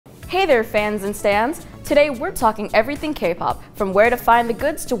Hey there fans and stans! Today we're talking everything K-pop, from where to find the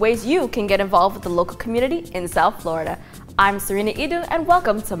goods to ways you can get involved with the local community in South Florida. I'm Serena Idu and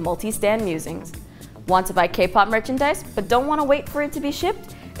welcome to Multistan Musings. Want to buy K-pop merchandise but don't want to wait for it to be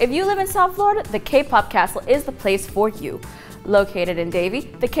shipped? If you live in South Florida, the Kpop Kastle is the place for you. Located in Davie,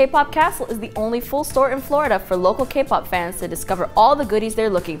 the Kpop Kastle is the only full store in Florida for local K-pop fans to discover all the goodies they're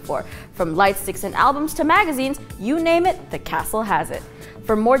looking for. From light sticks and albums to magazines, you name it, the Kastle has it.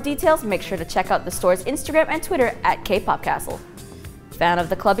 For more details, make sure to check out the store's Instagram and Twitter at Kpop Kastle. Fan of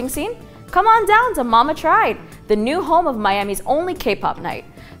the clubbing scene? Come on down to Mama Tried, the new home of Miami's only K-pop night.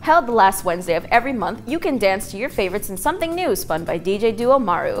 Held the last Wednesday of every month, you can dance to your favorites in something new spun by DJ duo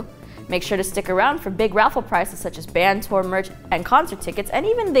Maru. Make sure to stick around for big raffle prizes such as band tour merch and concert tickets and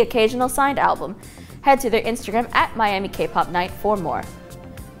even the occasional signed album. Head to their Instagram at Miami K-pop Night for more.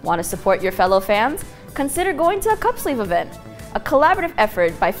 Want to support your fellow fans? Consider going to a Cupsleeve event. A collaborative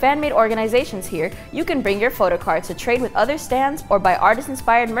effort by fan-made organizations here, you can bring your photo cards to trade with other stands or buy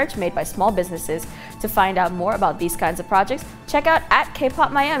artist-inspired merch made by small businesses. To find out more about these kinds of projects, check out at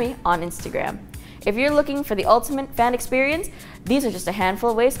Kpop Miami on Instagram. If you're looking for the ultimate fan experience, these are just a handful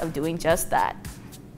of ways of doing just that.